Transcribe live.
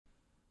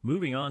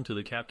Moving on to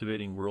the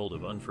captivating world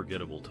of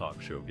unforgettable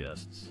talk show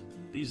guests.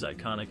 These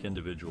iconic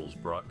individuals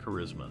brought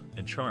charisma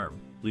and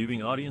charm,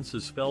 leaving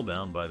audiences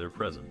spellbound by their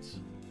presence.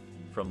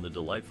 From the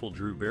delightful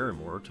Drew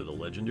Barrymore to the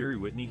legendary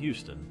Whitney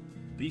Houston,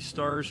 these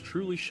stars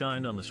truly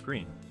shined on the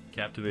screen,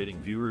 captivating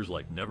viewers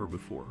like never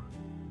before.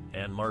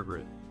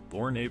 Ann-Margret,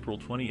 born April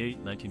 28,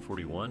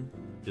 1941,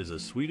 is a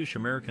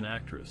Swedish-American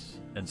actress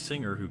and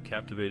singer who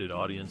captivated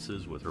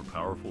audiences with her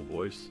powerful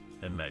voice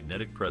and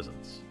magnetic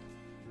presence.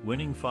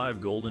 Winning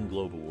 5 Golden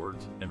Globe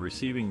Awards and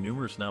receiving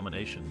numerous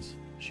nominations,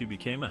 she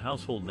became a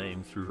household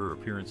name through her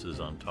appearances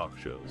on talk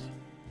shows.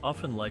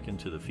 Often likened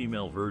to the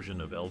female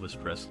version of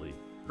Elvis Presley,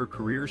 her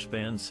career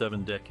spanned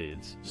 7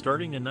 decades,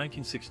 starting in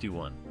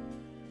 1961.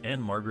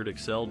 Ann-Margret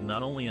excelled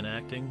not only in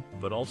acting,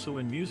 but also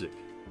in music,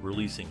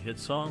 releasing hit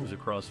songs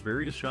across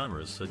various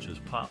genres such as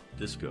pop,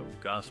 disco,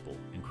 gospel,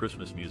 and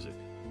Christmas music.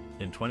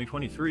 In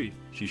 2023,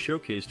 she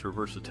showcased her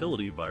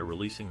versatility by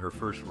releasing her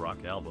first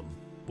rock album,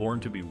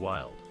 Born to Be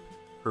Wild.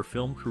 Her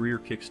film career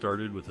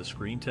kick-started with a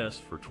screen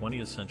test for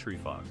 20th Century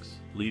Fox,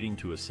 leading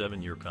to a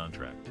 7-year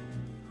contract.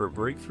 Her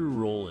breakthrough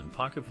role in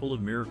Pocketful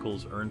of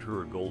Miracles earned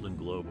her a Golden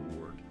Globe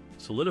Award,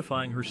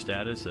 solidifying her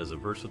status as a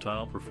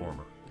versatile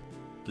performer.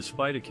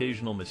 Despite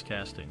occasional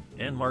miscasting,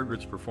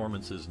 Ann-Margret's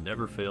performances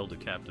never failed to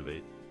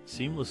captivate,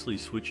 seamlessly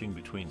switching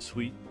between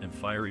sweet and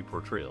fiery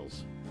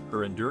portrayals.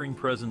 Her enduring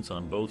presence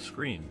on both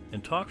screen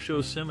and talk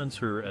shows cements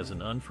her as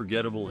an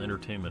unforgettable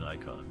entertainment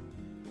icon.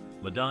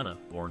 Madonna,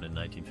 born in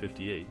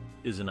 1958,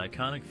 is an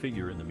iconic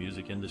figure in the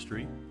music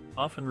industry,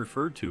 often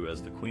referred to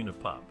as the Queen of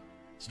Pop.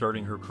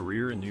 Starting her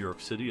career in New York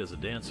City as a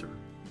dancer,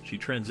 she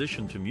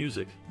transitioned to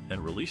music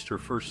and released her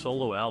first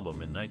solo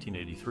album in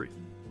 1983.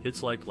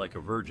 Hits like a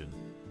Virgin,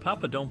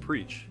 Papa Don't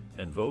Preach,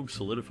 and Vogue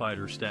solidified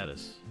her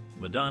status.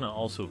 Madonna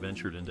also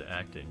ventured into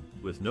acting,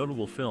 with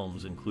notable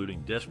films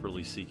including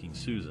Desperately Seeking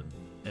Susan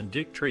and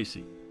Dick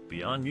Tracy.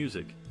 Beyond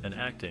music and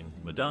acting,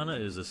 Madonna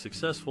is a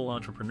successful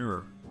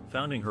entrepreneur,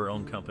 founding her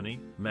own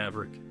company,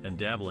 Maverick, and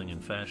dabbling in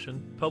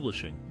fashion,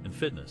 publishing, and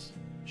fitness.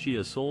 She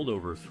has sold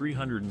over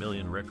 300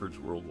 million records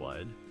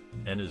worldwide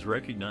and is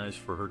recognized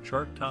for her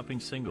chart-topping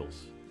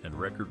singles and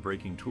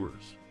record-breaking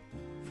tours.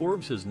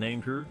 Forbes has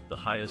named her the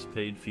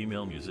highest-paid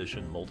female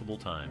musician multiple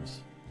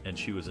times, and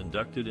she was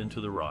inducted into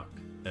the Rock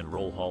and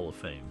Roll Hall of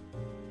Fame.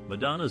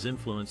 Madonna's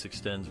influence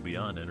extends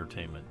beyond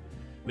entertainment,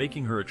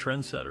 making her a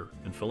trendsetter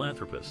and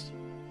philanthropist.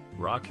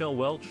 Raquel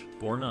Welch,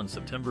 born on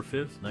September 5,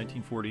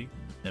 1940,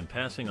 and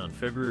passing on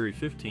February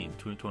 15,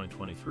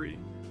 2023,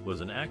 was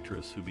an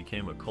actress who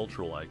became a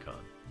cultural icon.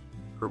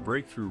 Her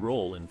breakthrough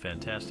role in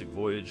Fantastic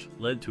Voyage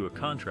led to a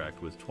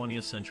contract with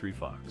 20th Century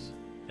Fox,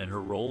 and her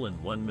role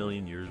in 1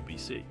 Million Years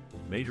BC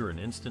made her an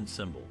instant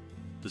symbol.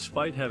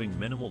 Despite having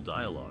minimal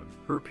dialogue,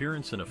 her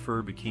appearance in a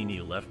fur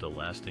bikini left a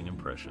lasting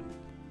impression.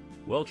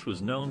 Welch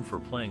was known for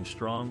playing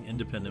strong,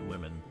 independent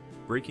women,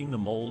 breaking the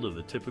mold of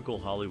the typical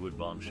Hollywood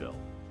bombshell.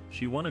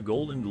 She won a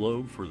Golden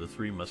Globe for The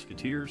Three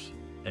Musketeers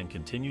and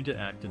continued to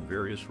act in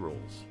various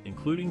roles,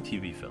 including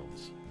TV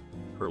films.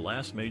 Her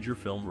last major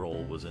film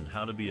role was in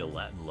How to Be a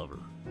Latin Lover.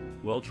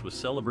 Welch was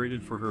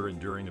celebrated for her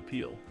enduring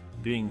appeal,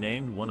 being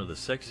named one of the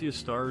sexiest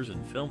stars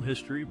in film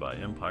history by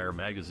Empire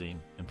magazine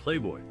and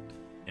Playboy.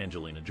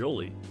 Angelina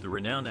Jolie, the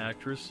renowned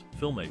actress,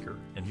 filmmaker,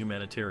 and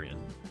humanitarian,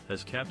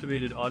 has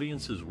captivated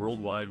audiences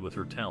worldwide with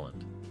her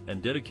talent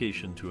and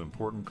dedication to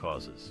important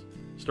causes.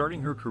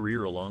 Starting her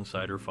career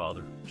alongside her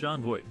father,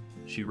 Jon Voight,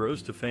 she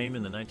rose to fame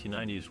in the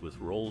 1990s with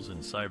roles in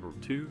Cyborg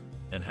 2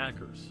 and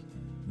Hackers.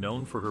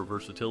 Known for her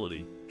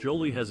versatility,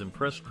 Jolie has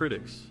impressed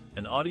critics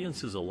and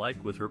audiences alike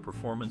with her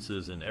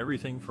performances in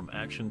everything from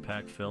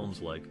action-packed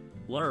films like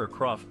Lara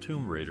Croft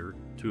Tomb Raider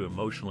to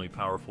emotionally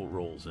powerful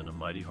roles in A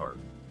Mighty Heart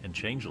and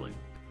Changeling.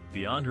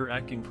 Beyond her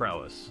acting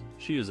prowess,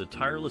 she is a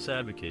tireless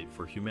advocate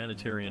for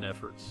humanitarian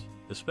efforts,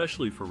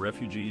 especially for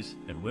refugees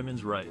and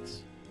women's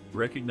rights.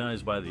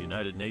 Recognized by the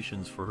United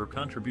Nations for her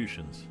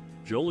contributions,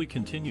 Jolie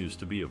continues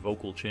to be a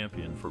vocal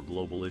champion for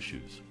global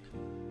issues.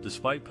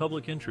 Despite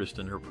public interest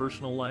in her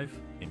personal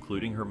life,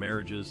 including her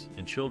marriages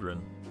and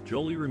children,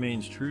 Jolie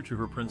remains true to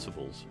her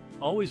principles,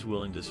 always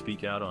willing to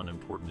speak out on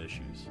important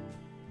issues.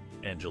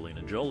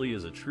 Angelina Jolie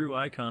is a true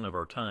icon of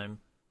our time,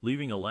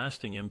 leaving a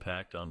lasting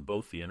impact on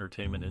both the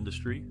entertainment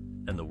industry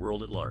and the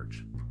world at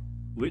large.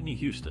 Whitney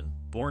Houston,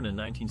 born in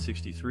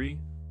 1963,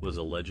 was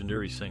a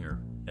legendary singer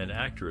and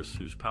actress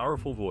whose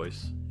powerful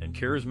voice and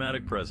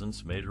charismatic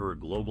presence made her a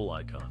global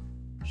icon.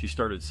 She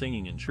started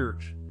singing in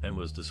church and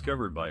was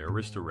discovered by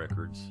Arista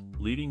Records,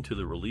 leading to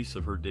the release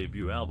of her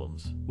debut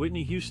albums,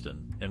 Whitney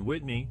Houston and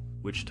Whitney,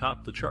 which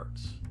topped the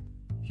charts.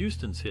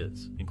 Houston's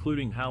hits,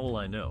 including How Will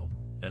I Know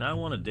and I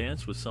Want to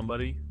Dance with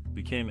Somebody,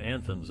 became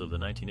anthems of the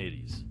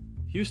 1980s.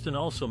 Houston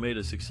also made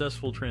a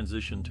successful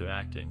transition to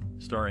acting,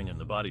 starring in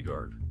The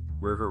Bodyguard,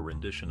 where her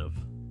rendition of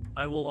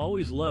I Will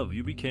Always Love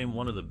You became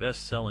one of the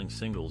best-selling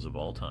singles of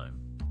all time.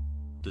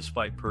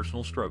 Despite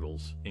personal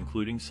struggles,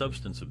 including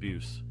substance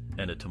abuse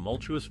and a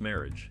tumultuous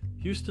marriage,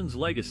 Houston's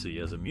legacy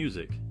as a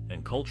music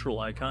and cultural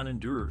icon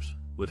endures,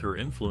 with her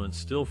influence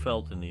still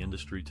felt in the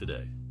industry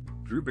today.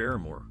 Drew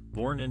Barrymore,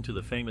 born into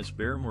the famous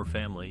Barrymore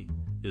family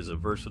is a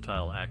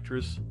versatile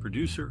actress,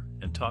 producer,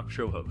 and talk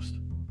show host.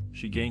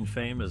 She gained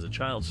fame as a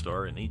child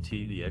star in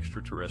E.T. the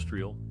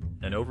Extraterrestrial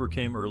and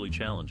overcame early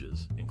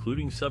challenges,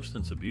 including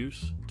substance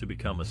abuse, to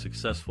become a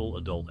successful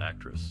adult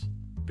actress.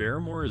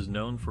 Barrymore is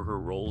known for her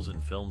roles in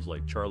films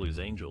like Charlie's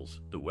Angels,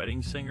 The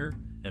Wedding Singer,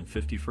 and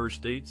 50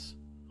 First Dates,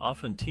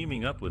 often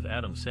teaming up with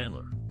Adam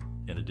Sandler.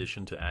 In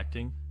addition to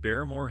acting,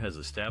 Barrymore has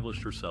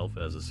established herself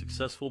as a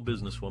successful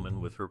businesswoman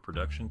with her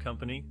production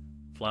company,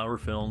 Flower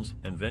Films,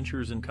 and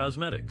ventures in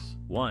cosmetics,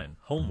 wine,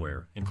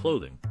 homeware, and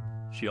clothing.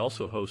 She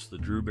also hosts The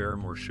Drew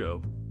Barrymore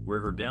Show, where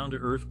her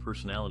down-to-earth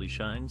personality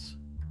shines.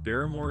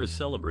 Barrymore is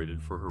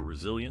celebrated for her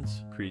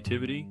resilience,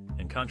 creativity,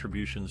 and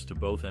contributions to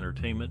both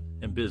entertainment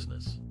and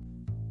business.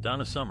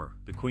 Donna Summer,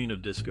 the Queen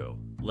of Disco,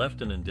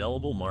 left an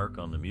indelible mark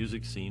on the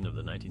music scene of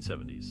the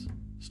 1970s.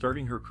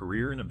 Starting her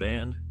career in a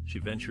band, she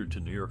ventured to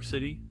New York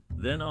City,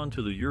 then on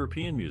to the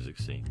European music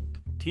scene.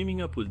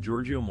 Teaming up with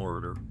Giorgio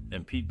Moroder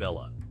and Pete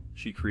Bella,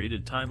 she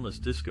created timeless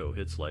disco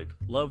hits like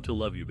Love to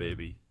Love You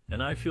Baby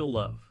and I Feel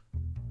Love.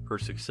 Her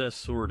success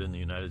soared in the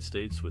United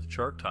States with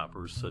chart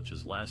toppers such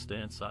as Last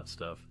Dance, Hot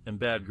Stuff, and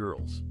Bad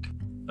Girls.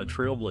 A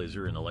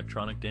trailblazer in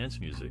electronic dance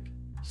music,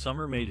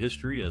 Summer made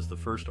history as the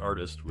first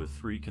artist with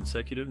 3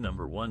 consecutive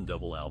 #1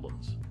 double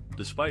albums.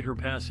 Despite her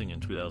passing in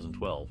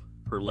 2012,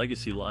 her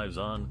legacy lives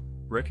on,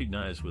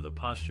 recognized with a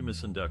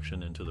posthumous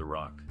induction into the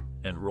Rock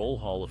and Roll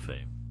Hall of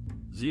Fame.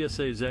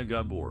 Zsa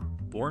Gabor,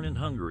 born in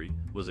Hungary,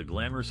 was a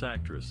glamorous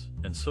actress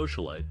and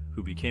socialite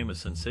who became a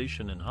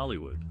sensation in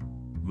Hollywood.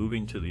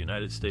 Moving to the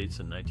United States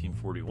in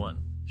 1941,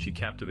 she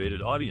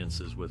captivated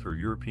audiences with her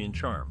European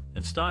charm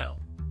and style.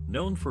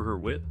 Known for her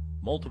wit,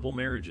 multiple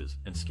marriages,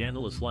 and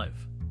scandalous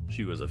life,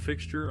 she was a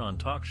fixture on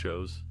talk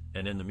shows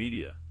and in the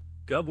media.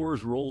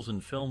 Gabor's roles in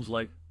films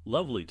like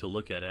Lovely to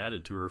Look At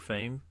added to her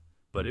fame,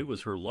 but it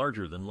was her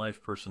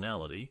larger-than-life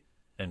personality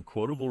and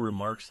quotable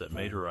remarks that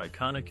made her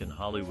iconic in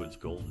Hollywood's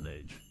golden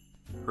age.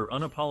 Her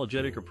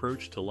unapologetic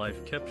approach to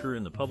life kept her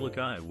in the public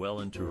eye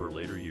well into her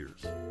later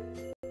years.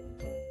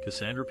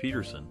 Cassandra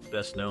Peterson,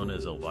 best known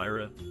as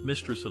Elvira,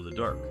 Mistress of the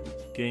Dark,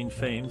 gained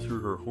fame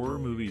through her horror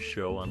movies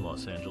show on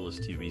Los Angeles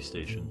TV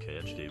station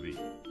KHTV.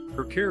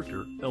 Her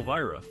character,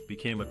 Elvira,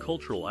 became a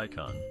cultural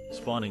icon,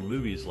 spawning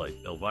movies like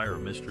Elvira,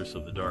 Mistress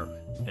of the Dark,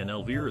 and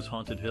Elvira's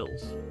Haunted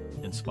Hills.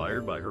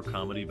 Inspired by her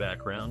comedy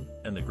background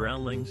and The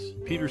Groundlings,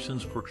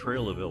 Peterson's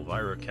portrayal of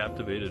Elvira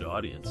captivated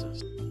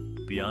audiences.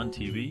 Beyond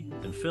TV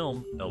and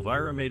film,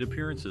 Elvira made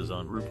appearances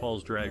on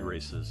RuPaul's Drag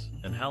Races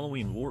and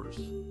Halloween Wars.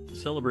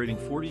 Celebrating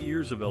 40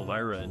 years of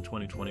Elvira in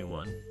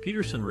 2021,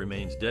 Peterson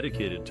remains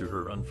dedicated to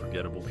her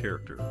unforgettable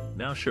character,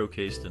 now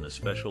showcased in a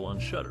special on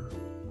Shudder.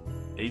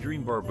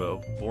 Adrienne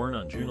Barbeau, born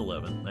on June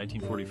 11,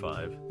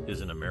 1945,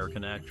 is an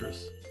American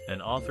actress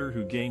and author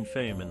who gained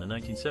fame in the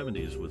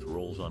 1970s with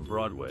roles on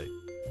Broadway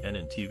and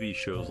in TV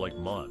shows like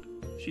Maude.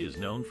 She is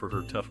known for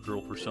her tough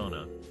girl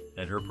persona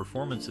and her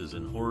performances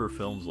in horror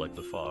films like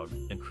The Fog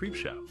and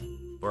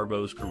Creepshow.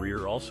 Barbeau's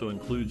career also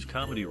includes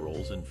comedy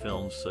roles in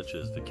films such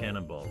as The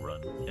Cannonball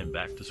Run and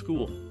Back to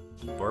School.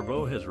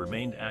 Barbeau has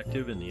remained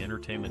active in the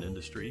entertainment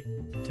industry,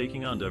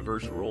 taking on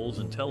diverse roles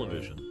in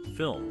television,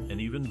 film,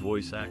 and even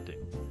voice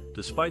acting.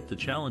 Despite the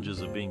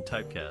challenges of being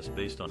typecast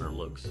based on her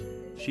looks,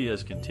 she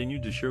has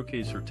continued to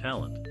showcase her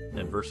talent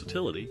and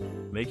versatility,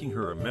 making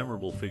her a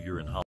memorable figure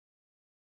in Hollywood.